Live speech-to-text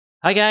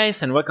Hi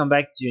guys, and welcome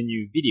back to a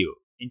new video.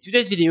 In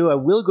today's video I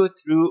will go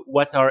through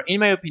what are in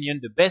my opinion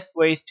the best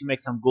ways to make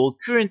some gold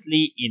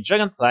currently in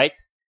Dragonflight.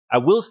 I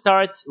will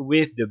start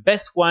with the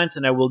best ones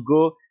and I will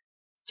go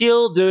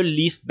till the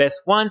least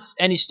best ones,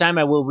 and each time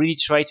I will really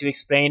try to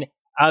explain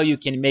how you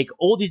can make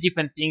all these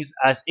different things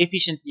as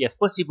efficiently as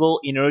possible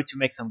in order to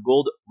make some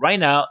gold right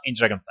now in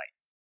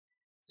Dragonflight.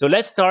 So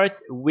let's start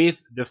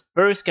with the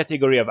first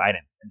category of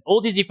items, and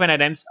all these different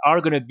items are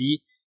going to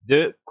be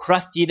the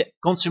crafted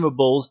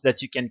consumables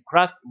that you can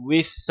craft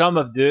with some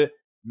of the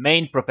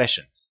main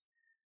professions.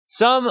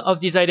 Some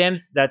of these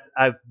items that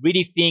I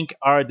really think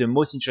are the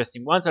most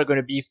interesting ones are going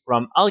to be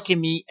from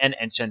alchemy and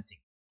enchanting.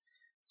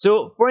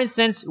 So for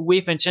instance,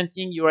 with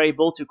enchanting, you are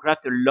able to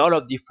craft a lot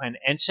of different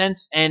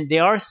enchants, and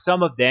there are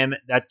some of them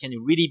that can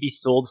really be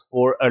sold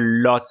for a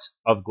lot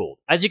of gold.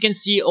 As you can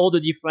see, all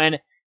the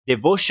different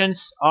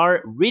devotions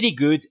are really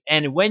good,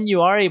 and when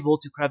you are able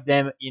to craft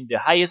them in the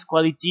highest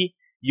quality,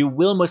 you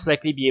will most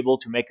likely be able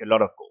to make a lot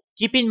of gold.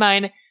 Keep in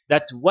mind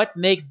that what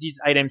makes these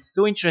items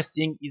so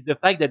interesting is the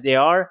fact that they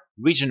are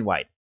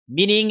region-wide,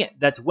 meaning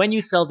that when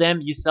you sell them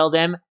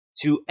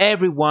to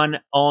everyone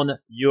on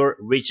your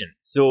region.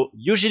 So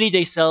usually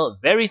they sell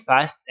very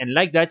fast, and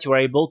like that you are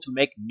able to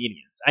make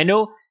millions. I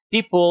know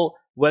people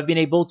who have been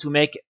able to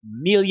make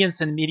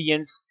millions and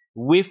millions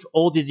with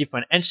all these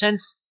different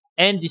enchants,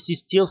 and this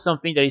is still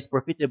something that is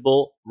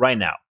profitable right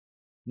now.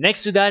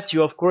 Next to that,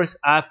 you of course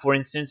have, for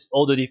instance,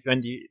 all the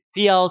different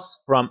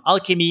fields from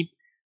alchemy.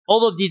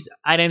 All of these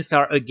items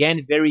are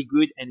again very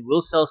good and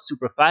will sell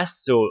super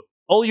fast. So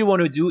all you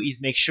want to do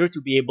is make sure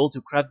to be able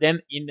to craft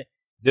them in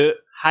the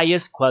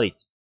highest quality.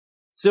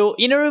 So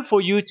in order for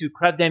you to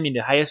craft them in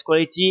the highest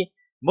quality,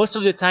 most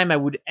of the time I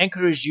would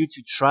encourage you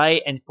to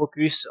try and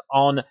focus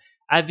on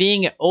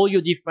having all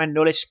your different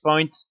knowledge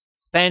points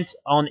spent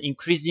on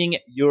increasing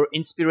your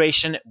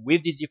inspiration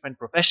with these different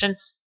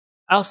professions.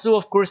 Also,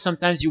 of course,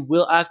 sometimes you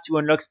will have to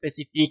unlock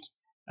specific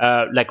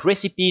like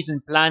recipes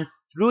and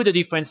plants through the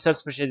different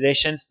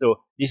sub-specializations. So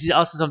this is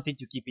also something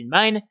to keep in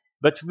mind,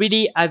 but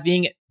really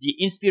having the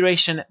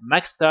inspiration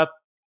maxed up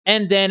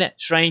and then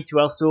trying to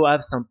also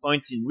have some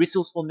points in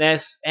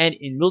resourcefulness and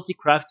in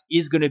multi-craft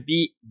is going to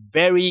be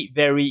very,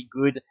 very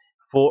good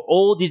for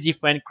all these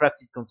different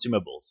crafted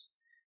consumables.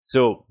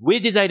 So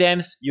with these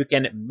items, you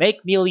can make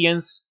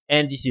millions,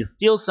 and this is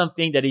still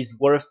something that is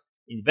worth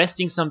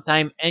investing some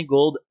time and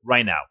gold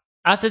right now.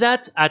 After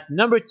that, at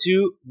number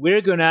 2,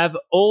 we're gonna have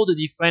all the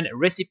different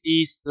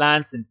recipes,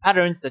 plants, and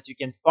patterns that you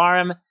can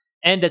farm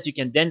and that you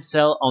can then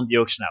sell on the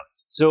auction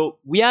house. So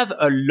we have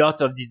a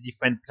lot of these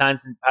different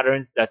plants and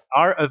patterns that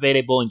are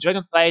available in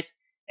Dragonflight,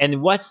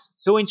 and what's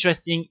so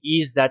interesting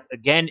is that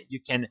again, you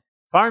can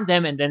farm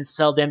them and then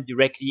sell them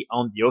directly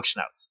on the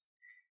auction house.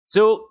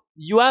 So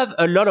you have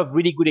a lot of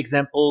really good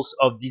examples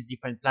of these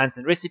different plants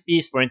and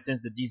recipes. For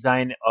instance, the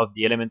design of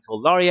the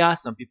elemental Lariat.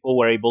 Some people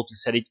were able to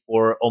sell it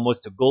for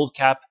almost a gold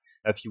cap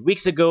a few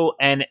weeks ago,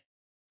 and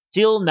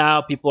still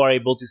now people are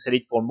able to sell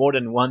it for more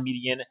than 1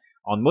 million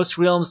on most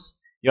realms.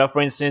 You have,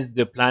 for instance,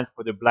 the plants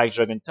for the Black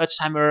Dragon Touch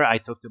Hammer. I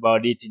talked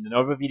about it in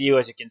another video.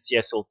 As you can see,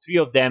 I sold 3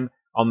 of them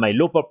on my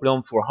low pop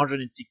realm for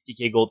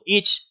 160k gold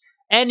each.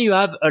 And you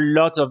have a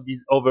lot of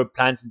these other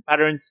plants and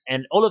patterns,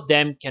 and all of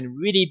them can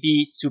really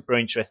be super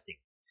interesting.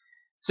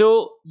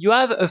 So you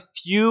have a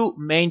few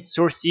main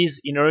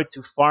sources in order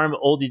to farm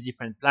all these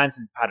different plants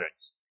and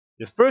patterns.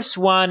 The first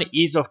one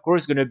is of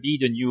course going to be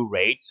the new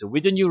raid. So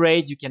with the new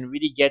raids, you can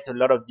really get a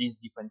lot of these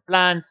different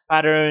plants,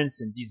 patterns,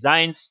 and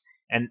designs,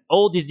 and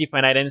all these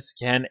different items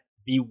can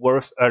be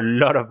worth a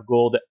lot of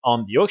gold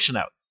on the auction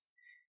house.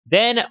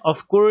 Then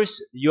of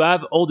course you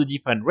have all the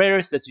different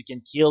rares that you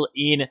can kill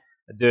in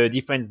the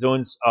different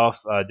zones of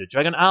the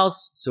Dragon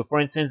House. So for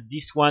instance,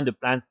 this one, the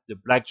plants, the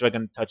Black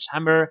Dragon Touch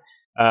Hammer,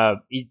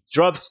 it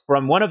drops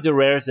from one of the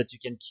rares that you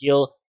can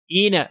kill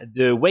in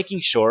the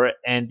Waking Shore,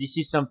 and this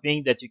is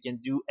something that you can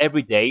do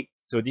every day.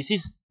 So this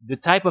is the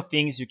type of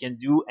things you can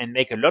do and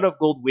make a lot of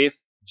gold with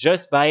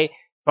just by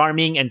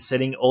farming and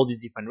selling all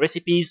these different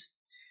recipes.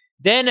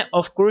 Then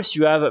of course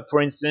you have,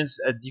 for instance,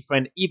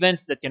 different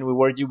events that can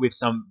reward you with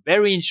some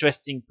very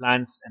interesting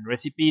plants and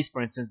recipes.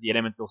 For instance, the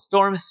Elemental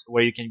Storms,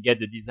 where you can get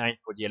the design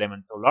for the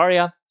Elemental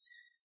Lariat.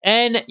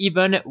 And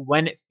even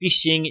when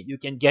fishing, you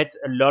can get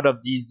a lot of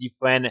these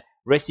different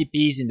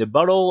recipes in the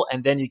bottle,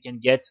 and then you can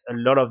get a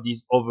lot of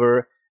these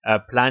other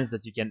plants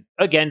that you can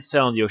again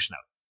sell on the auction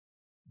house.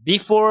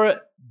 Before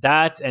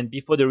that, and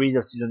before the release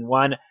of season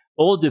 1,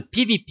 all the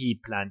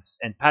PvP plants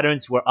and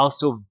patterns were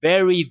also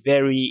very,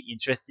 very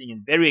interesting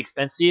and very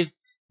expensive.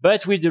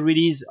 But with the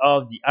release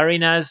of the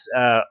arenas,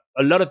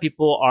 a lot of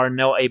people are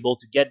now able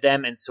to get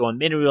them, and so on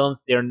many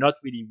realms, they're not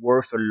really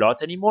worth a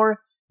lot anymore.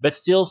 But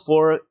still,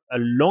 for a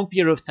long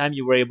period of time,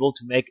 you were able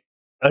to make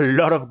a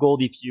lot of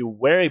gold if you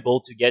were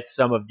able to get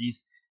some of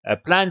these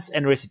plants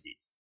and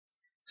recipes.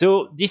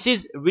 So this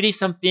is really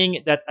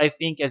something that I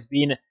think has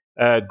been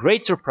a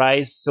great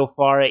surprise so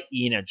far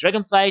in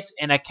Dragonflight,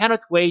 and I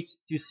cannot wait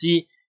to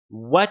see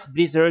what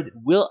Blizzard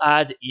will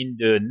add in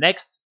the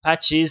next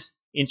patches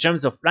in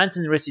terms of plants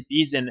and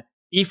recipes, and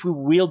if we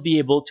will be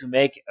able to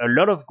make a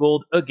lot of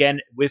gold again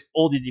with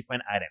all these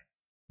different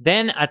items.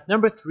 Then at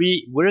number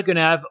 3, we're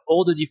gonna have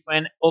all the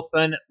different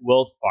open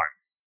world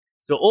farms.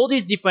 So all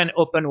these different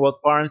open world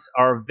farms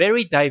are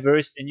very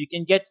diverse and you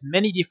can get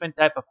many different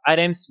type of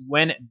items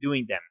when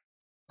doing them.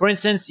 For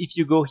instance, if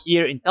you go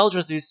here in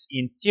Taldrassus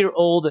in Tier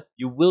Old,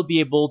 you will be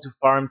able to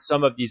farm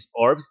some of these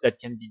orbs that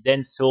can be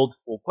then sold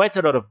for quite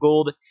a lot of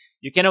gold.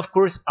 You can of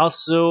course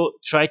also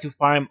try to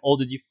farm all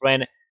the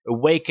different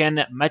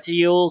awaken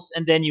materials,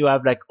 and then you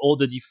have like all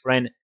the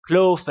different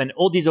cloth and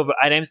all these other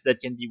items that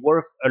can be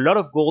worth a lot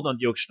of gold on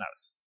the auction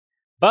house.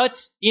 But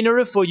in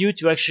order for you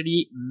to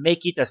actually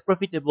make it as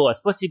profitable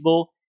as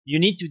possible, you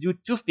need to do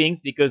 2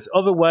 things, because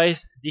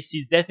otherwise this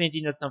is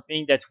definitely not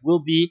something that will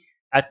be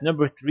at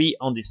number 3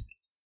 on this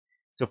list.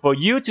 So for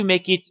you to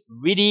make it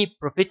really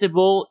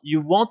profitable, you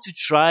want to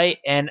try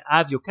and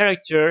have your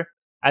character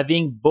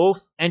having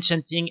both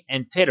enchanting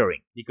and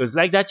tailoring, because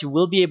like that you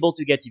will be able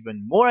to get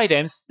even more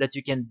items that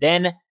you can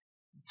then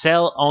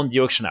sell on the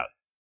auction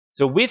house.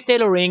 So with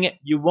tailoring,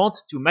 you want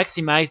to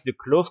maximize the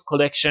cloth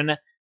collection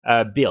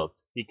build,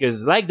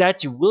 because like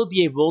that you will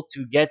be able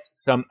to get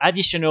some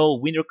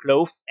additional winter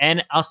cloth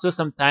and also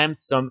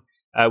sometimes some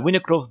winter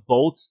cloth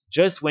bolts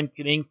just when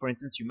killing, for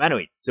instance,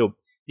 humanoids. So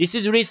this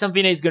is really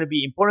something that is going to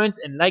be important,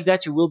 and like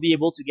that you will be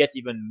able to get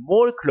even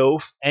more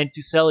cloth and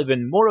to sell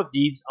even more of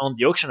these on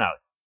the auction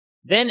house.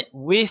 Then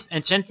with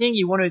enchanting,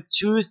 you want to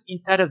choose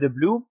inside of the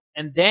blue,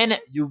 and then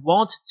you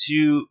want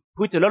to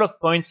put a lot of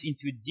points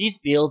into this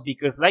build,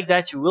 because like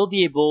that you will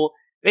be able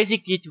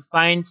basically to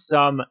find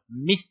some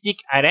mystic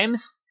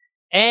items,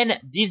 and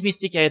these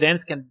mystic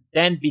items can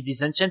then be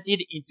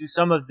disenchanted into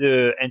some of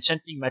the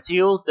enchanting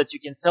materials that you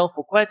can sell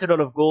for quite a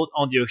lot of gold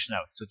on the auction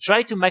house. So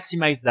try to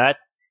maximize that,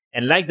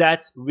 and like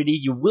that really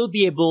you will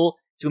be able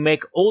to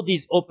make all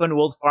these open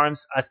world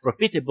farms as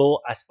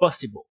profitable as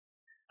possible.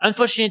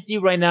 Unfortunately,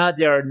 right now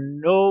there are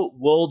no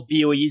world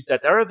BoEs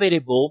that are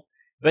available,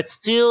 but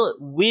still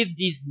with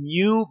these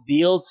new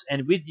builds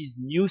and with these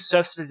new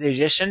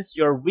sub-specializations,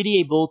 you're really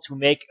able to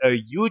make a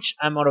huge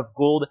amount of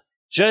gold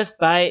just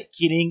by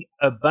killing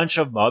a bunch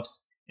of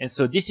mobs. And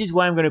so this is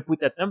why I'm going to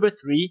put at number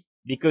 3,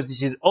 because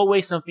this is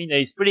always something that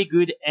is pretty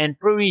good, and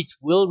probably it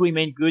will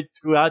remain good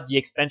throughout the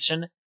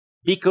expansion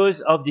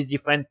because of these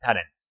different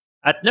talents.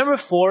 At number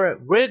 4,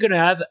 we're going to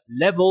have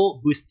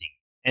level boosting.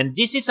 And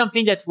this is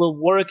something that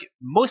will work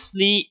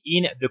mostly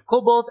in the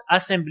Cobalt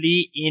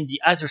assembly in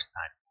the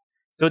Azurstan.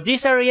 So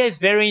this area is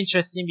very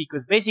interesting,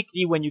 because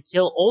basically when you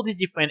kill all these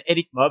different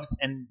elite mobs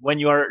and when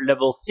you are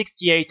level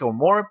 68 or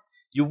more,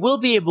 you will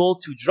be able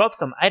to drop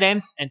some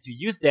items and to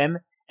use them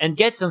and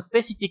get some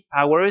specific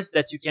powers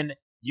that you can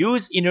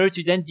use in order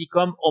to then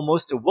become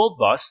almost a world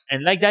boss.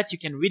 And like that you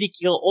can really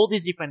kill all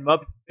these different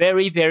mobs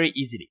very, very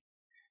easily.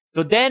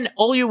 So then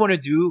all you want to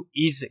do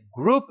is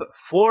group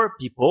 4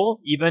 people,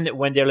 even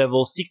when they're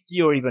level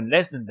 60 or even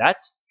less than that.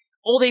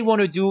 All they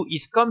want to do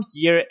is come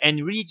here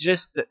and really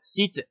just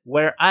sit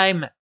where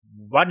I'm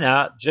right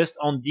now, just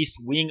on this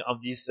wing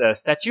of this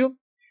statue.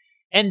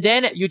 And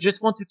then you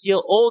just want to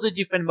kill all the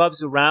different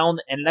mobs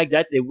around, and like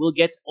that they will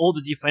get all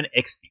the different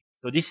XP.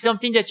 So this is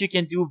something that you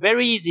can do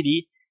very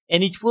easily,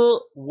 and it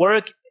will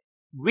work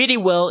really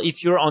well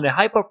if you're on a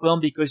hyper realm,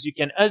 because you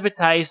can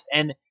advertise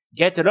and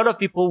get a lot of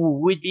people who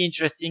would be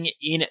interested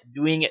in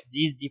doing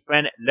these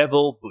different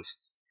level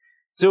boosts.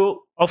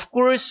 So of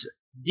course,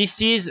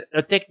 this is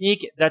a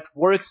technique that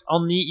works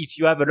only if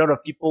you have a lot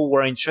of people who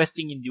are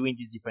interested in doing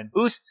these different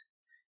boosts.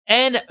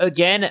 And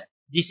again,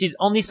 this is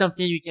only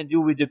something you can do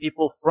with the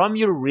people from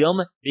your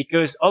realm,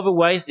 because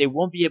otherwise they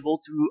won't be able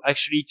to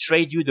actually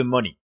trade you the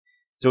money.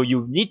 So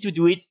you need to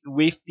do it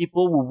with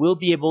people who will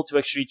be able to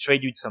actually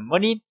trade you some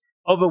money.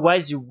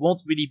 Otherwise, you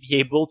won't really be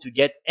able to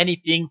get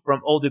anything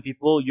from all the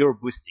people you're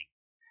boosting.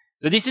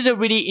 So this is a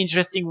really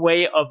interesting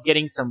way of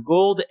getting some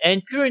gold,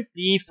 and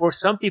currently for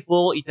some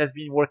people it has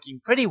been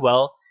working pretty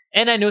well,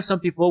 and I know some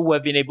people who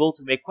have been able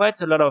to make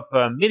quite a lot of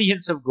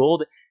millions of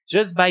gold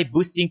just by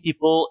boosting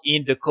people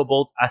in the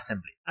Cobalt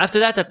assembly. After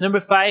that, at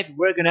number 5,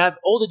 we're gonna have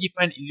all the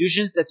different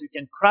illusions that you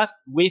can craft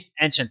with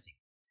enchanting.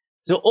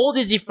 So all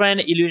these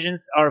different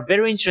illusions are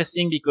very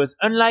interesting, because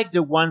unlike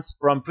the ones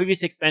from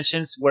previous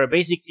expansions where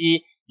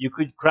basically you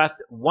could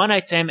craft one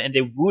item and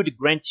they would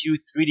grant you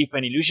 3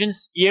 different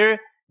illusions, here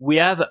we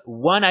have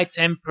 1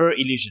 item per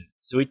illusion.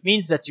 So it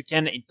means that you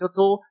can in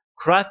total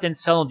craft and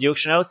sell on the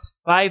auction house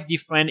 5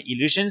 different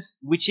illusions,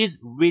 which is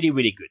really,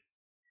 really good.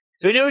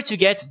 So in order to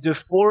get the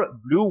 4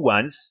 blue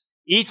ones,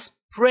 it's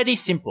pretty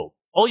simple.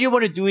 All you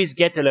want to do is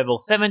get a level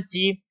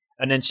 70,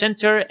 an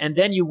enchanter, and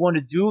then you want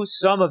to do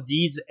some of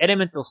these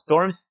elemental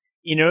storms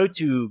in order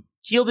to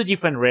kill the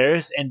different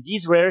rares, and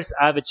these rares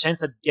have a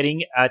chance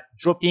at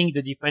dropping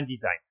the different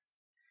designs.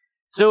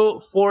 So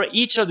for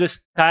each of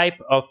this type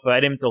of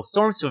elemental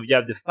storms, so you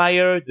have the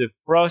fire, the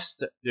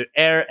frost, the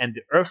air, and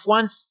the earth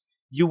ones,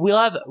 you will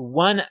have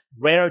 1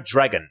 rare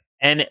dragon.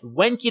 And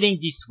when killing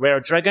this rare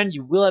dragon,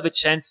 you will have a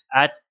chance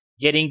at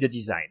getting the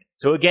design.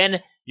 So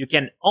again, you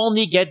can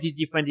only get these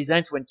different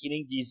designs when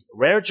killing these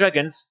rare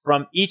dragons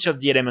from each of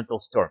the elemental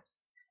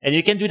storms. And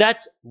you can do that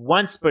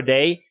once per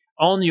day.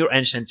 on your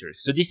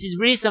enchanters. So this is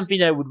really something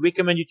that I would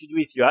recommend you to do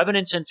if you have an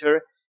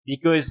enchanter,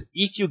 because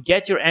if you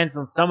get your hands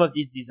on some of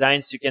these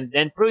designs, you can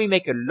then probably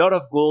make a lot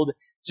of gold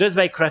just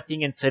by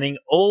crafting and selling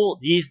all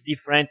these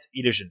different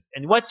illusions.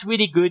 And what's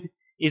really good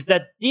is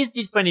that these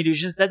different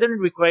illusions doesn't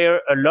require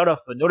a lot of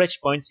knowledge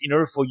points in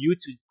order for you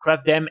to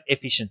craft them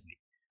efficiently.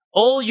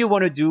 All you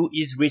want to do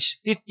is reach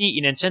 50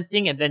 in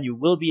enchanting, and then you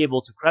will be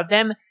able to craft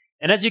them.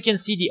 And as you can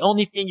see, the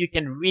only thing you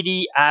can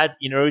really add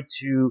in order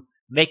to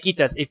make it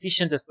as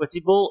efficient as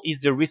possible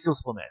is the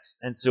resourcefulness.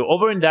 And so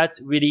over in that,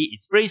 really,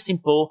 it's pretty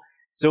simple.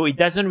 So it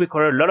doesn't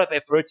require a lot of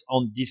effort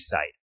on this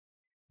side.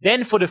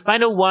 Then for the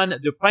final one,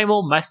 the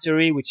Primal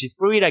Mastery, which is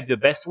probably like the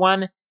best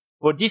one.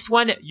 For this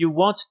one, you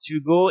want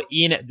to go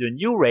in the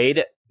new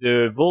raid,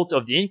 the Vault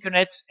of the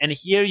Incarnates, and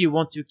here you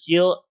want to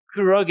kill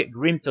Kurog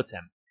Grim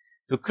Totem.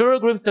 So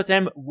Kurog Grim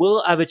Totem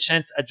will have a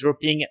chance at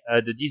dropping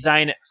the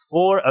design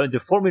for the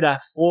formula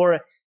for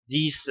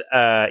this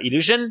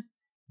illusion,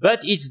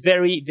 but it's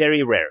very,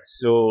 very rare.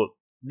 So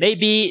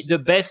maybe the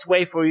best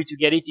way for you to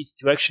get it is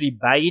to actually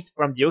buy it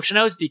from the auction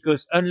house,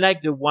 because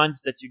unlike the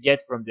ones that you get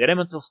from the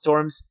Elemental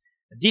Storms,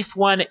 this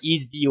one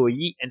is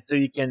BoE, and so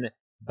you can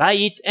buy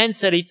it and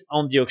sell it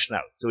on the auction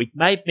house. So it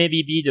might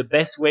maybe be the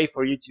best way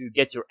for you to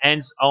get your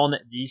hands on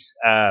this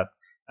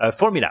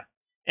formula.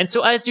 And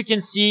so as you can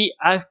see,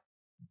 I've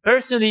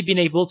personally been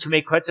able to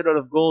make quite a lot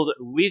of gold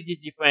with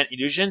these different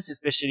illusions,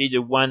 especially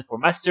the one for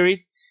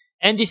Mastery.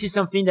 And this is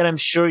something that I'm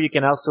sure you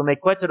can also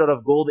make quite a lot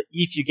of gold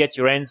if you get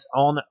your hands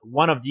on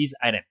one of these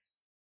items.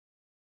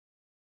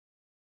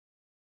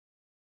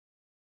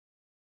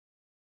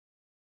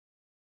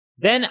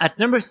 Then at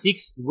number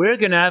 6, we're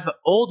gonna have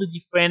all the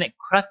different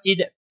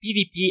crafted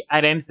PvP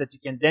items that you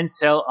can then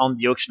sell on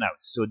the auction house.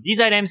 So these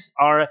items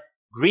are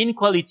green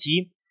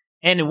quality,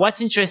 and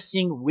what's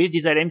interesting with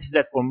these items is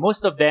that for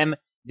most of them,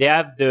 they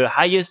have the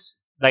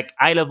highest like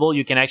eye level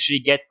you can actually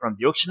get from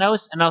the auction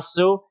house, and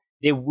also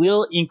they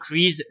will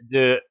increase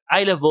the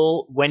eye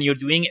level when you're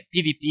doing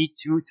PvP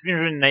to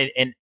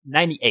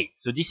 398.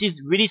 So this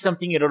is really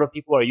something a lot of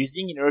people are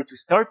using in order to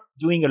start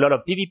doing a lot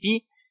of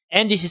PvP.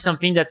 And this is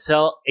something that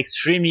sells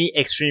extremely,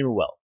 extremely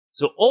well.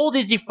 So all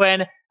these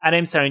different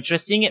items are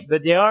interesting,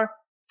 but there are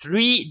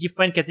 3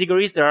 different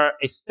categories that are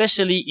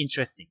especially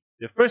interesting.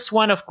 The first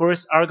one, of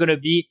course, are going to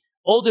be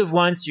all the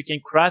ones you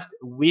can craft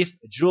with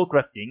jewel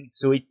crafting.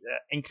 So it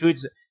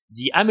includes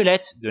the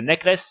amulet, the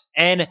necklace,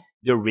 and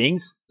the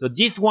rings. So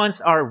these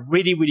ones are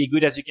really, really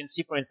good. As you can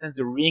see, for instance,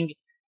 the ring,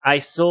 I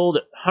sold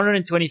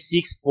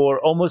 126 for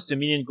almost 1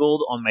 million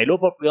gold on my low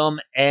pop realm,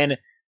 and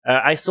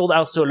I sold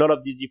also a lot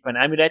of these different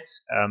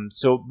amulets.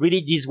 So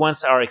really these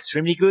ones are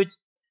extremely good.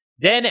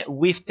 Then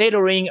with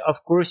tailoring,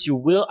 of course, you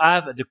will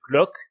have the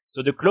cloak.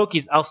 So the cloak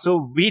is also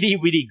really,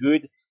 really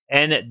good.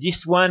 And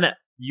this one,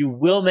 you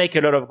will make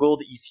a lot of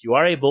gold if you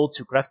are able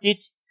to craft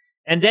it.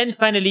 And then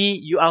finally,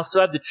 you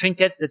also have the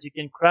trinkets that you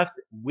can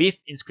craft with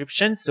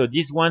inscriptions. So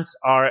these ones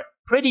are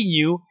pretty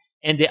new,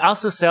 and they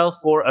also sell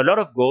for a lot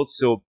of gold.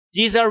 So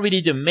these are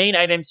really the main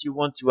items you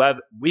want to have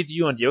with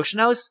you on the auction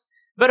house.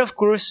 But of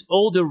course,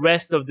 all the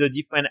rest of the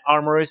different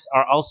armors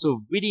are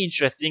also really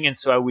interesting, and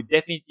so I would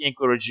definitely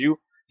encourage you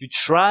to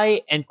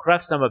try and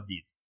craft some of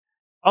these.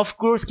 Of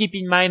course, keep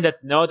in mind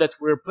that now that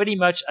we're pretty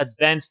much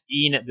advanced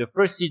in the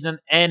first season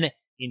and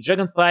in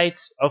Dragonflight,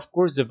 of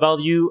course, the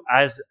value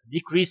has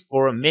decreased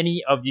for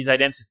many of these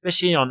items,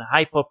 especially on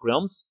high pop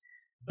realms.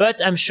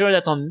 But I'm sure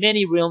that on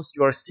many realms,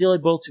 you are still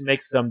able to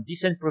make some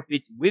decent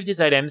profit with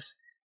these items,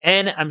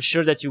 and I'm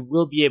sure that you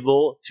will be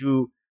able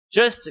to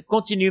just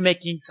continue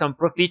making some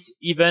profits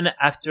even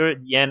after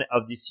the end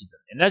of this season.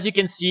 And as you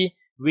can see,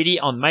 really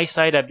on my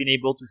side, I've been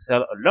able to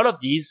sell a lot of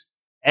these.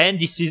 And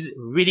this is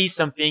really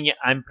something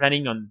I'm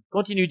planning on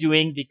continue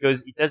doing,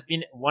 because it has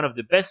been one of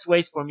the best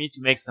ways for me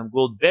to make some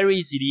gold very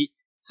easily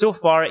so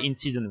far in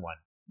season 1.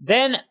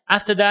 Then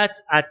after that,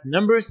 at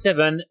number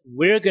 7,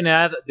 we're gonna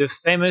have the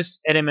famous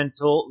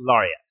elemental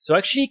Lariat. So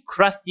actually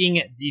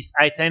crafting this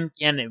item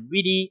can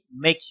really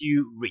make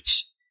you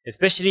rich,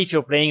 especially if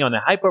you're playing on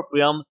a hyper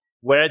realm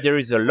where there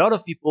is a lot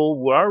of people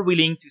who are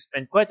willing to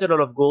spend quite a lot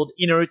of gold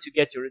in order to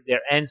get their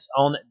hands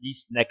on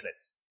this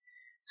necklace.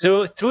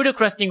 So through the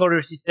crafting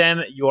order system,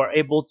 you are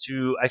able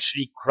to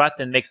actually craft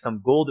and make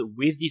some gold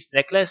with this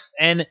necklace.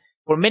 And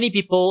for many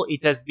people,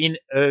 it has been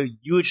a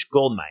huge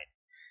gold mine.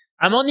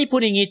 I'm only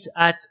putting it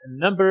at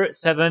number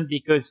 7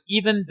 because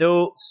even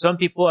though some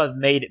people have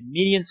made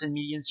millions and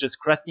millions just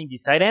crafting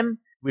this item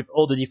with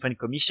all the different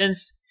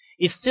commissions,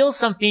 it's still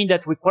something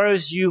that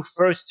requires you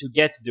first to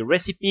get the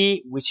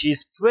recipe, which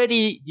is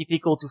pretty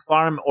difficult to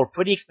farm or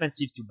pretty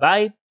expensive to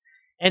buy.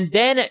 And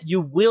then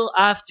you will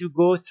have to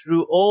go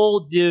through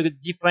all the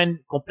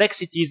different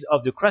complexities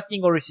of the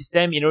crafting order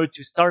system in order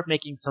to start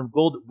making some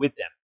gold with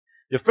them.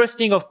 The first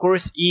thing, of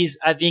course, is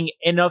having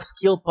enough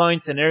skill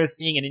points and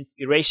everything and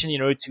inspiration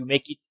in order to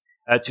make it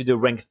to the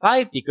rank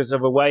 5, because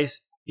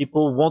otherwise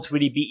people won't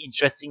really be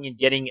interested in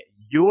getting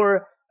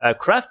your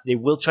craft. They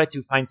will try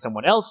to find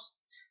someone else.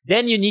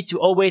 Then you need to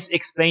always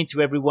explain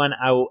to everyone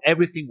how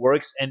everything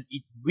works, and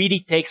it really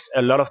takes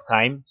a lot of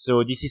time.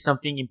 So this is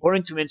something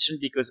important to mention,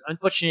 because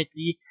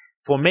unfortunately,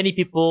 For many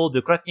people,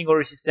 the crafting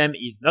order system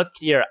is not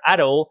clear at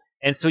all.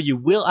 And so you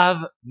will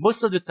have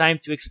most of the time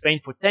to explain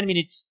for 10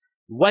 minutes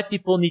what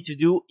people need to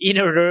do in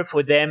order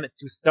for them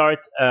to start,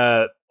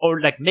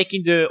 or like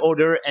making the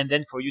order and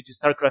then for you to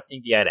start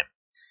crafting the item.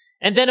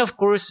 And then, of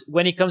course,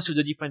 when it comes to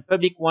the different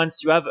public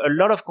ones, you have a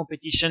lot of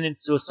competition. And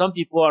so some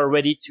people are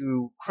ready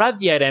to craft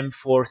the item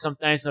for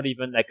sometimes not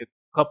even like a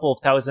couple of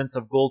thousands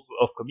of gold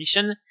of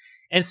commission.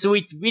 And so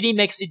it really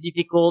makes it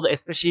difficult,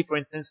 especially, for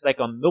instance, like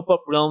on no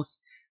pop realms,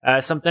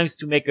 sometimes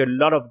to make a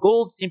lot of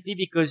gold simply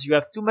because you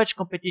have too much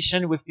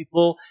competition with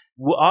people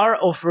who are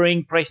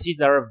offering prices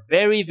that are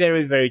very,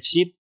 very, very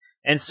cheap.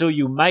 And so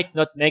you might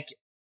not make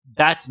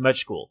that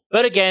much gold.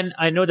 But again,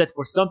 I know that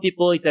for some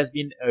people it has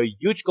been a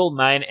huge gold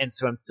mine, and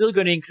so I'm still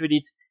going to include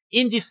it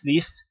in this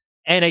list.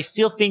 And I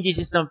still think this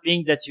is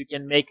something that you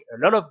can make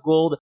a lot of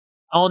gold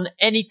on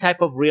any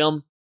type of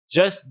realm,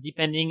 just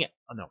depending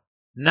on no.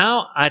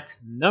 Now at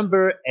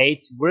number 8,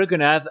 we're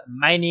going to have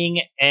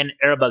mining and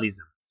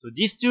herbalism. So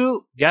these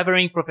two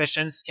gathering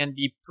professions can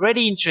be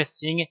pretty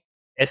interesting,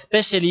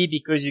 especially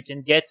because you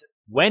can get,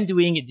 when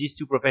doing these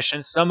two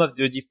professions, some of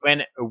the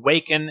different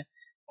awaken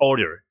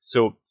order.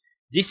 So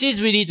this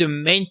is really the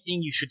main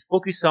thing you should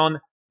focus on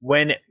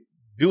when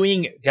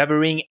doing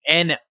gathering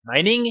and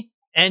mining.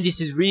 And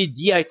this is really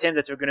the item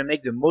that you're going to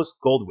make the most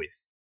gold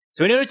with.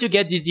 So in order to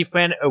get this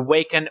different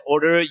awaken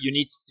order, you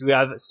need to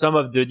have some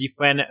of the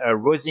different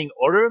rosing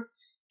order.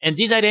 And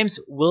these items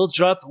will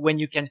drop when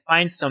you can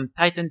find some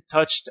Titan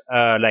touched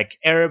like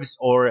herbs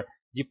or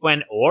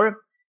different ore.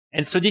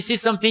 And so this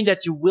is something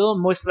that you will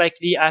most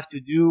likely have to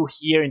do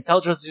here in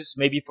Taldrassus,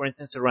 maybe for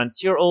instance around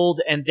Tier Old.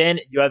 And then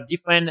you have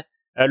different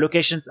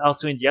locations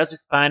also in the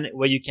Azurspan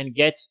where you can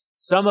get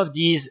some of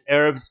these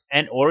herbs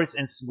and ores,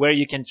 and where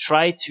you can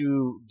try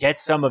to get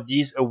some of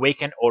these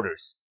awakened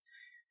orders.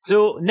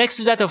 So next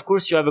to that, of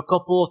course, you have a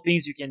couple of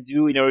things you can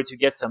do in order to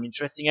get some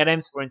interesting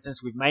items. For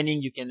instance, with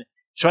mining, you can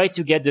try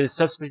to get the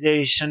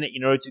sub-specialization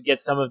in order to get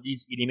some of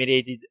these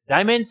eliminated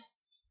diamonds.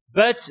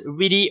 But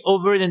really,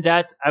 over than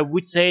that, I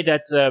would say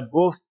that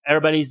both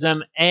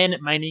herbalism and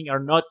mining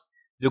are not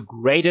the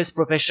greatest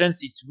professions.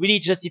 It's really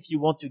just if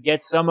you want to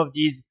get some of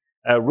these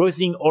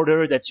rosing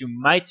order that you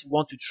might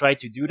want to try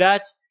to do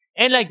that.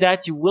 And like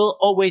that, you will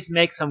always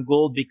make some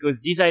gold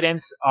because these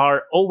items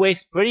are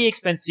always pretty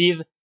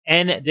expensive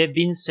and they've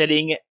been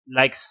selling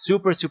like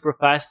super, super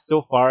fast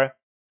so far.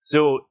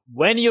 So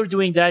when you're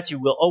doing that, you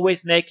will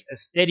always make a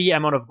steady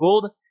amount of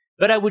gold.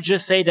 But I would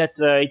just say that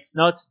it's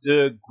not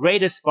the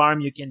greatest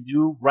farm you can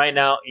do right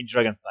now in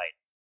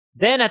Dragonflight.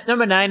 Then at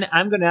number 9,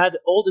 I'm going to add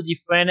all the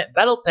different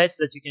battle pets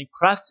that you can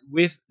craft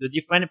with the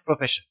different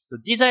professions. So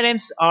these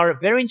items are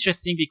very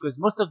interesting because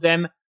most of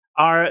them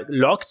are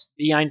locked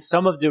behind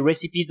some of the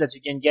recipes that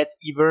you can get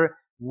either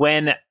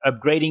when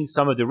upgrading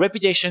some of the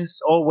reputations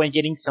or when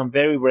getting some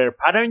very rare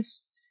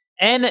patterns.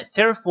 And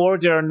therefore,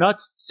 there are not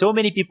so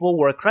many people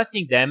who are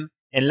crafting them.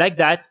 And like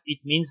that, it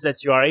means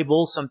that you are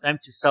able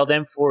sometimes to sell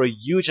them for a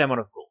huge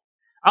amount of gold.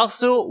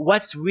 Also,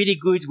 what's really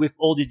good with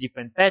all these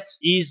different pets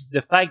is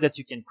the fact that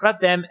you can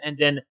craft them and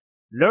then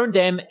learn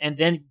them and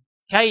then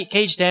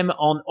cage them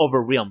on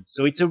other realms.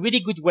 So it's a really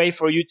good way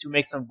for you to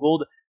make some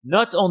gold,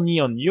 not only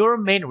on your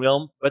main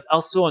realm, but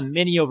also on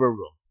many other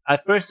realms.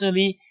 I've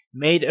personally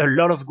made a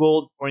lot of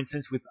gold, for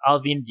instance, with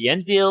Alvin the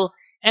Anvil,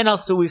 and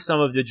also with some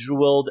of the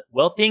jeweled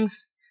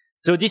whelpings.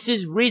 So this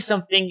is really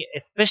something,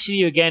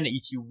 especially again,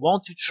 if you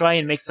want to try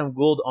and make some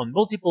gold on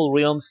multiple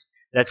realms,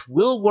 that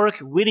will work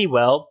really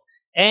well.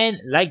 And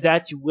like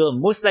that, you will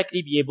most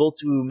likely be able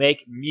to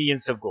make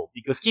millions of gold.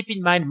 Because keep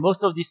in mind,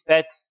 most of these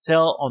pets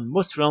sell on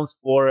most realms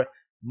for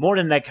more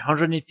than like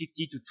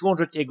 150 to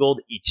 200k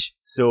gold each.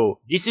 So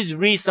this is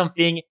really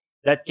something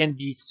that can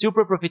be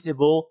super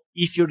profitable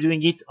if you're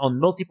doing it on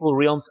multiple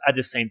realms at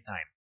the same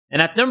time. And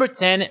at number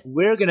 10,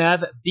 we're gonna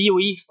have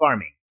BoE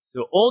farming.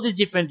 So all these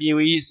different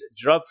BoEs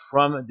drop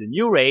from the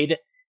new raid,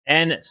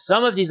 and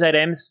some of these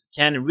items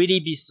can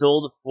really be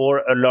sold for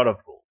a lot of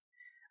gold.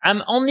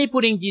 I'm only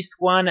putting this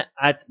one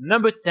at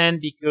number 10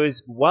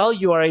 because while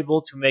you are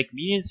able to make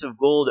millions of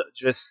gold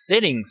just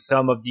selling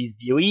some of these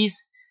BoEs,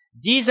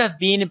 these have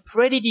been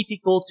pretty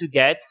difficult to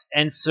get.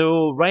 And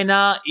so right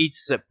now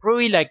it's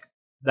probably like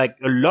a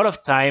lot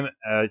of time.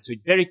 So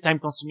it's very time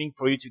consuming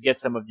for you to get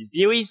some of these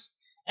BoEs.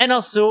 And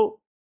also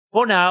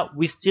for now,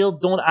 we still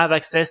don't have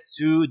access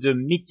to the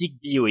mythic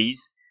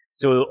BoEs.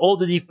 So all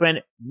the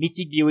different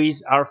mythic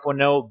BoEs are for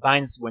now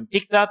binds when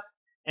picked up.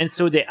 And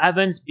so they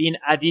haven't been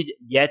added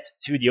yet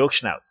to the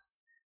auction house.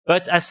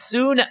 But as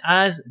soon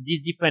as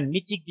these different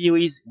mythic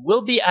BoEs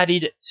will be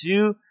added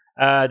to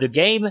the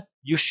game,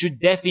 you should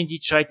definitely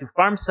try to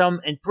farm some,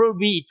 and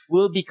probably it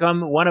will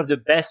become one of the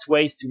best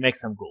ways to make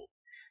some gold.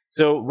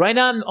 So right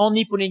now I'm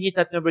only putting it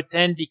at number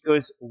 10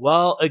 because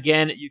while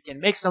again you can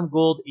make some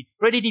gold, it's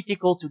pretty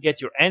difficult to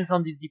get your hands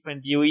on these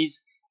different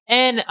BoEs,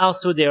 and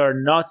also there are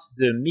not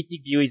the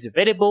mythic BoEs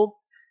available.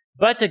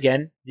 But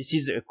again, this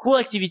is a cool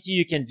activity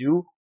you can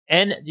do.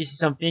 And this is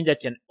something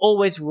that can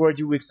always reward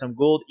you with some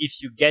gold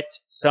if you get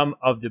some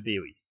of the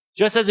BoEs.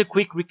 Just as a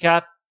quick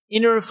recap,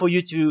 in order for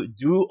you to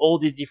do all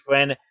these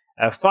different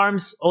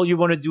Farms, all you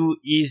want to do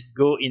is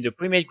go in the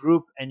pre-made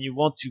group and you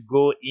want to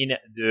go in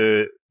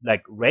the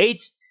like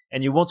raids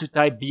and you want to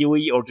type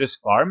BOE or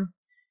just farm.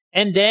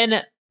 And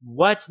then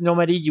what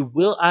normally you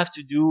will have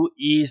to do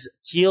is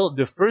kill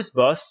the first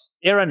boss,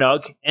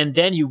 Eranog, and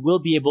then you will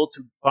be able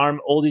to farm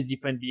all these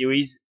different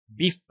BOEs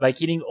by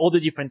killing all the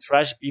different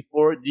trash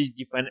before these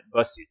different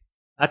bosses.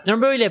 At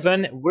number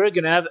 11, we're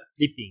gonna have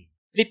flipping.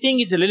 Flipping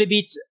is a little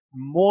bit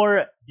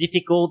more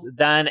difficult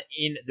than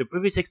in the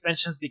previous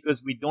expansions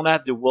because we don't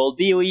have the world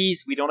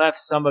BOEs, we don't have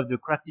some of the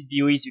crafted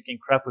BOEs you can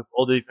craft with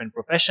all the different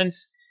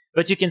professions,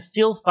 but you can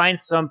still find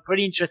some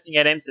pretty interesting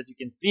items that you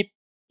can flip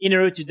in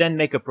order to then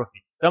make a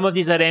profit. Some of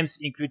these items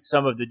include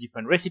some of the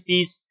different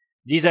recipes.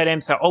 These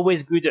items are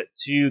always good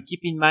to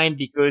keep in mind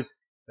because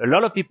a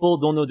lot of people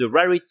don't know the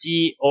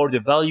rarity or the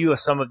value of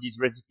some of these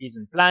recipes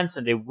and plants,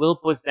 and they will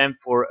post them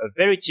for a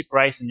very cheap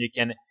price, and you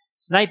can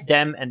snipe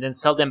them and then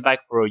sell them back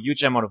for a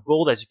huge amount of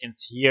gold. As you can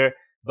see here,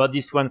 bought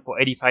this one for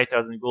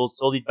 85,000 gold,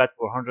 sold it back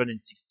for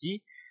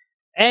 160.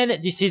 And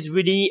this is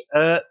really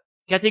a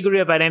category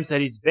of items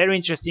that is very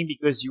interesting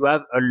because you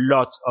have a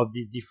lot of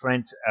these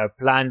different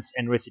plants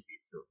and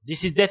recipes. So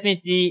this is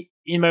definitely,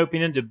 in my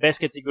opinion, the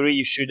best category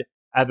you should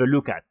have a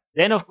look at.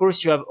 Then, of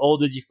course, you have all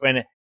the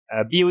different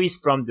BOEs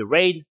from the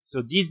raid.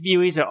 So these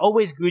BOEs are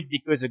always good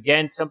because,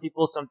 again, some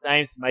people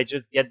sometimes might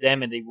just get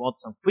them and they want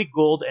some quick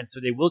gold, and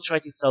so they will try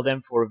to sell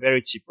them for a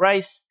very cheap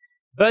price.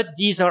 But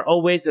these are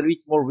always a little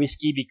more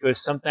risky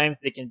because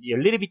sometimes they can be a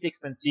little bit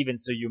expensive, and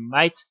so you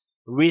might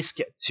risk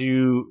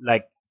to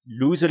like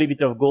lose a little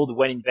bit of gold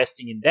when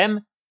investing in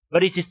them.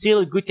 But it is still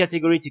a good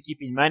category to keep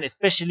in mind,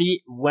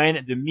 especially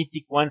when the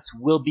mythic ones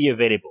will be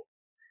available.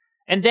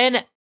 And then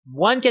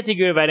one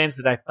category of items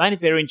that I find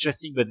very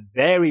interesting but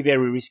very,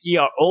 very risky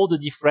are all the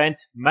different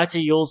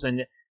materials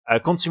and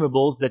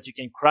consumables that you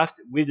can craft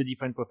with the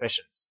different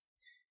professions.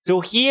 So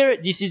here,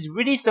 this is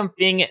really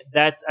something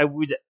that I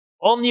would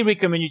only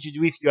recommend you to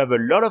do if you have a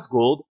lot of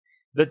gold.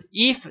 But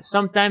if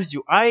sometimes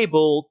you are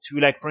able to,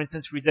 like, for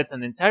instance, reset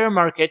an entire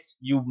market,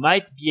 you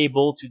might be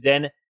able to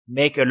then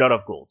make a lot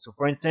of gold. So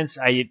for instance,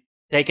 I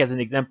take as an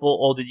example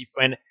all the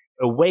different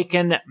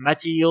awakened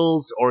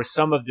materials or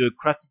some of the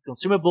crafted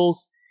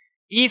consumables.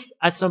 If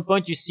at some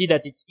point you see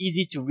that it's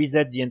easy to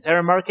reset the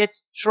entire market,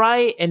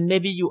 try and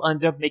maybe you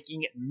end up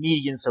making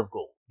millions of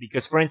gold.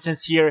 Because for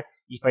instance here,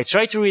 if I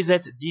try to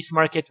reset this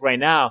market right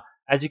now,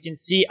 as you can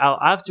see, I'll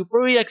have to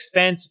probably like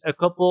spend a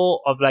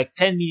couple of like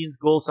 10 million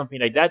gold, something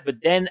like that. But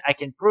then I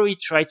can probably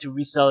try to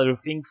resell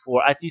everything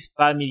for at least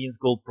 5 million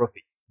gold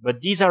profit.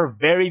 But these are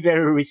very,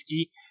 very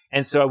risky.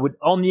 And so I would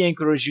only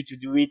encourage you to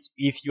do it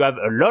if you have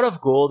a lot of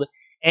gold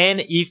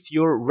and if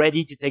you're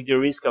ready to take the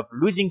risk of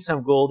losing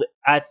some gold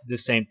at the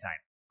same time.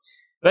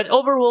 But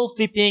overall,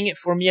 flipping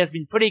for me has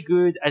been pretty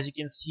good. As you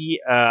can see,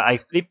 I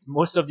flipped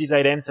most of these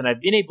items and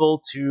I've been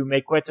able to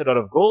make quite a lot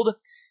of gold.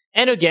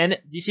 And again,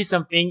 this is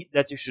something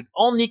that you should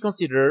only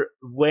consider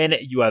when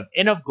you have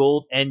enough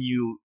gold and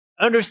you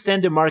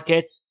understand the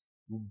markets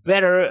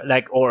better,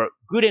 like, or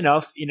good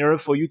enough in order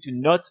for you to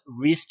not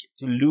risk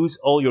to lose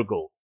all your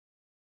gold.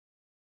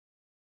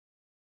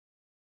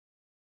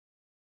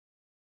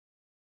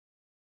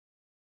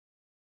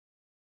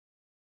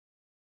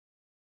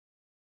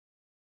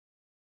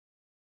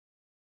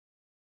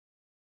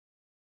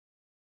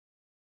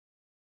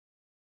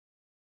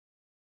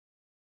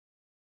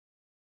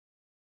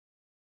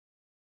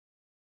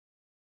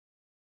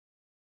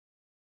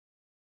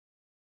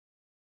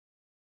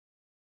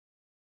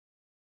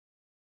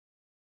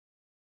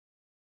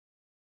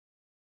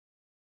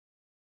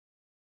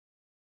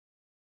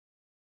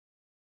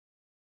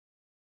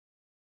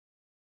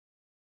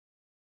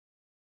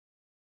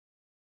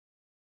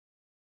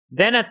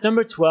 Then at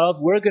number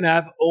 12, we're going to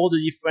have all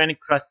the different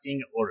crafting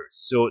orders.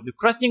 So the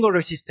crafting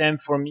order system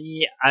for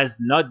me has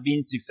not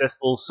been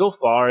successful so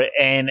far.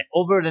 And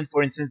other than,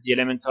 for instance, the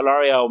elemental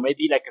area or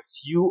maybe like a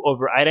few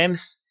other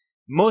items,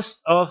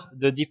 most of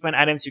the different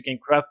items you can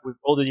craft with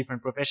all the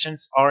different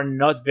professions are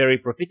not very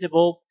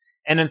profitable.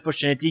 And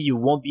unfortunately, you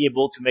won't be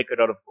able to make a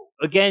lot of gold.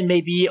 Again,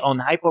 maybe on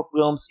hyper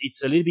realms,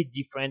 it's a little bit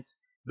different.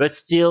 But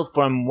still,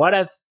 from what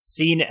I've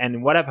seen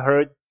and what I've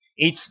heard,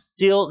 it's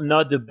still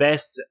not the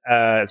best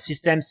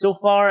system so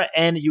far,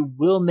 and you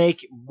will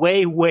make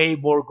way, way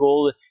more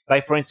gold by,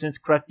 for instance,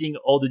 crafting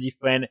all the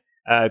different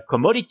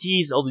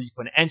commodities, all the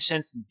different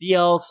enchants and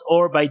BLs,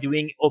 or by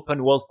doing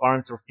open world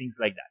farms or things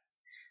like that.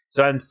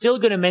 So I'm still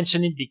going to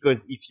mention it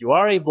because if you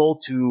are able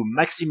to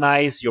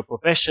maximize your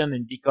profession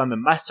and become a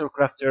master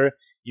crafter,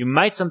 you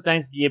might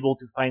sometimes be able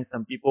to find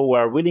some people who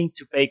are willing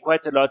to pay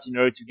quite a lot in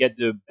order to get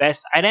the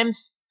best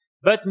items.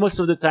 But most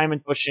of the time,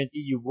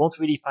 unfortunately, you won't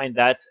really find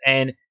that.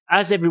 And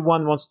as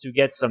everyone wants to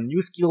get some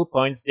new skill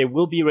points, they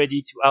will be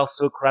ready to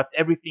also craft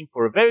everything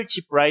for a very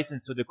cheap price.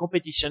 And so the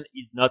competition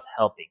is not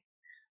helping.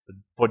 So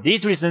for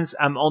these reasons,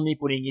 I'm only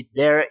putting it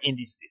there in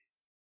this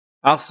list.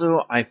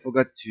 Also, I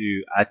forgot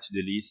to add to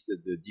the list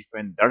the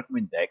different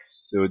Darkmoon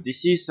decks. So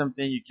this is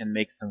something you can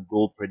make some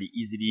gold pretty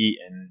easily,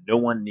 and no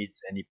one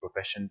needs any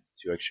professions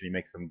to actually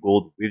make some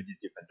gold with these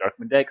different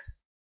Darkmoon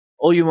decks.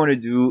 all you want to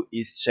do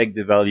is check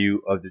the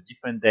value of the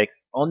different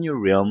decks on your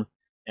realm,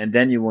 and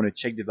then you want to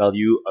check the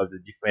value of the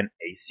different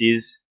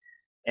aces.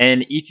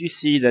 And if you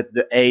see that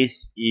the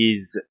ace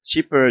is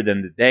cheaper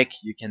than the deck,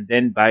 you can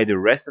then buy the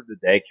rest of the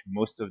deck.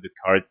 Most of the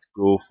cards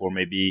go for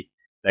maybe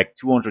like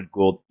 200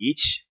 gold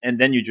each, and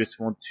then you just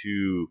want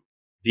to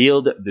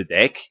build the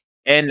deck,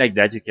 and like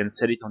that you can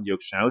sell it on the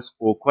auction house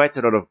for quite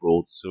a lot of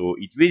gold. So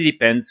it really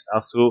depends.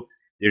 Also,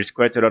 there's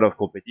quite a lot of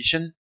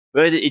competition,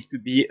 but it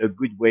could be a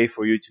good way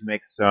for you to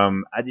make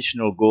some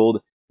additional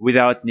gold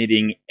without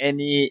needing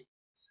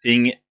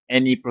anything,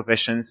 any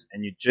professions,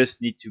 and you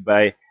just need to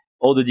buy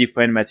all the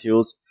different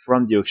materials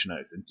from the auction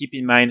house. And keep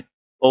in mind,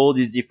 all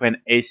these different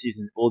aces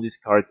and all these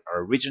cards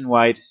are region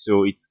wide,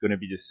 so it's going to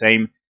be the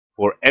same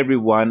for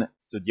everyone.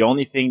 So the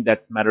only thing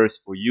that matters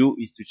for you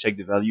is to check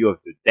the value of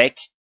the deck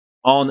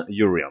on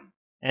your realm.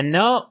 And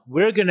now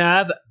we're going to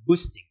have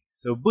boosting.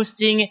 So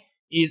boosting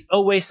is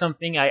always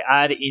something I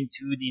add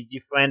into these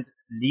different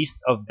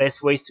lists of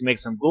best ways to make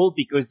some gold,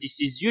 because this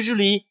is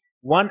usually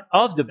one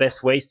of the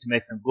best ways to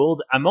make some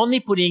gold. I'm only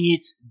putting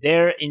it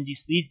there in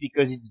this list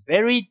because it's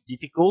very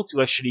difficult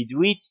to actually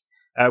do it.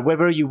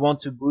 Whether you want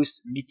to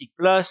boost Mythic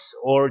Plus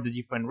or the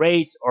different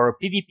raids or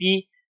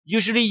PvP,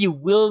 usually you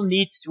will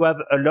need to have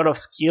a lot of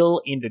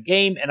skill in the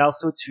game and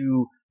also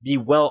to be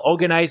well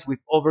organized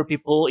with other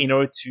people in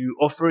order to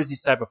offer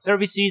this type of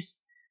services.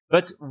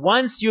 But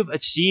once you've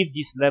achieved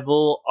this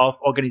level of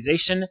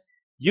organization,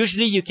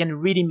 usually you can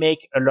really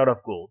make a lot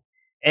of gold.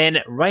 And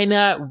right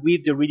now,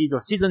 with the release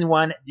of Season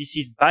 1, this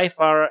is by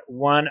far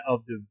one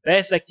of the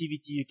best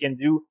activity you can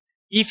do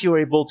if you're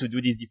able to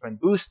do these different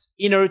boosts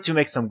in order to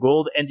make some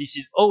gold. And this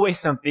is always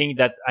something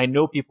that I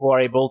know people are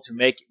able to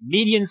make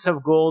millions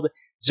of gold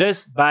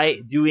just by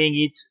doing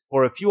it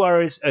for a few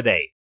hours a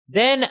day.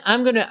 Then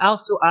I'm going to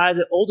also add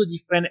all the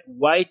different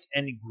white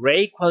and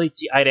gray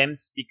quality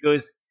items,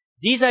 because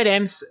these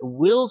items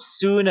will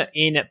soon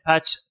in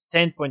patch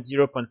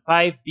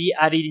 10.0.5 be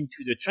added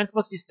into the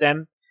transmog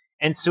system.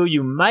 And so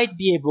you might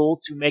be able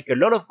to make a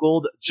lot of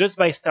gold just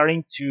by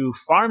starting to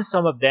farm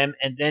some of them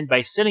and then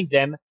by selling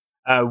them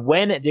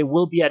when they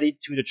will be added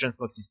to the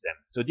transmog system.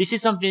 So this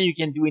is something you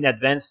can do in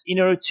advance in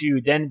order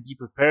to then be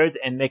prepared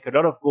and make a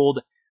lot of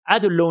gold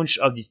at the launch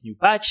of this new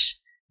patch.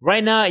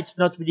 Right now, it's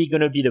not really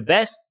going to be the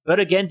best, but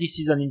again, this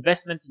is an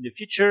investment in the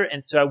future,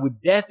 and so I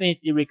would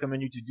definitely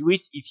recommend you to do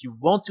it if you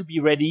want to be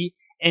ready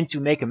and to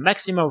make a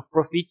maximum of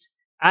profit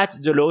at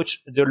the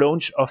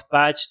launch of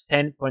patch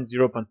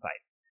 10.0.5.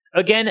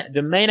 Again,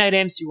 the main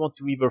items you want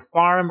to either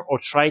farm or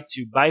try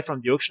to buy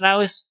from the auction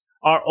house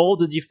are all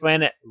the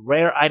different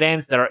rare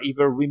items that are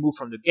either removed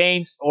from the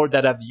games or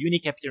that have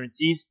unique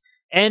appearances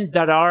and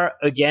that are,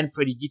 again,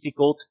 pretty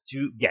difficult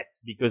to get.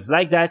 Because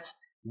like that,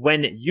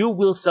 when you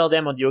will sell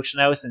them on the auction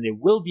house and they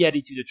will be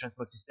added to the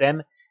transmog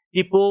system,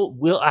 people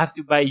will have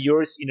to buy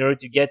yours in order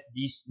to get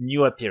this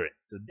new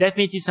appearance. So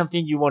definitely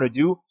something you want to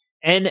do.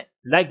 And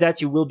like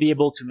that, you will be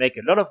able to make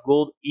a lot of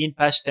gold in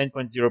patch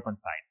 10.0.5.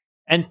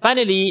 And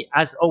finally,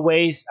 as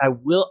always, I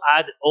will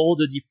add all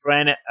the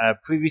different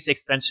previous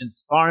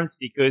expansions farms,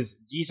 because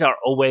these are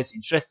always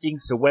interesting.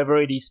 So whether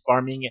it is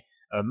farming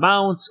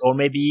mounts or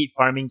maybe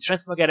farming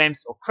transmog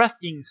items or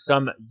crafting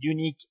some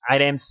unique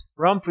items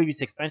from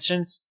previous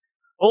expansions,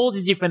 all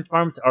these different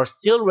farms are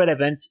still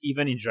relevant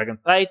even in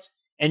Dragonflight,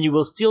 and you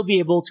will still be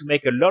able to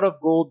make a lot of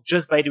gold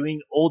just by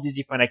doing all these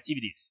different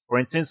activities. For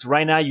instance,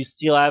 right now you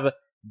still have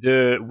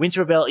the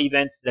Winterfell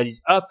event that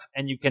is up,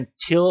 and you can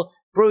still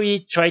probably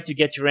try to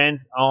get your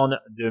hands on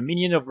the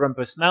Minion of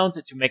Rumpus mount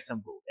to make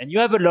some gold. And you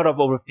have a lot of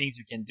other things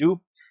you can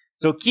do.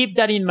 So keep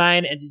that in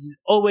mind, and this is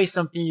always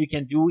something you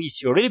can do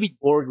if you're a little bit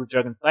bored with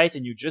Dragonflight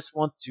and you just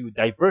want to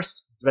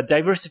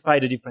diversify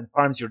the different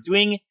farms you're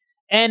doing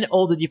and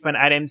all the different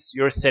items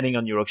you're selling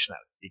on your auction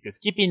house. Because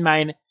keep in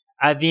mind,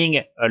 having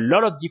a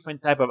lot of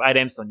different type of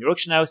items on your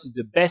auction house is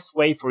the best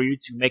way for you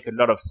to make a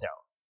lot of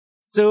sales.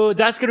 So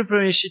that's going to be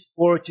pretty much it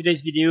for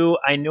today's video.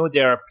 I know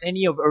there are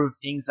plenty of other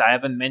things I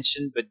haven't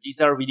mentioned, but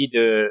these are really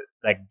the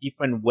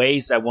different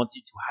ways I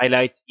wanted to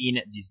highlight in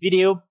this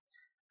video.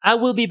 I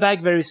will be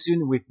back very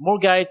soon with more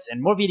guides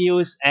and more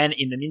videos, and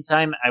in the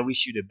meantime, I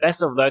wish you the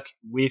best of luck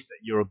with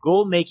your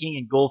gold making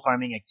and gold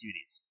farming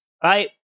activities. Bye!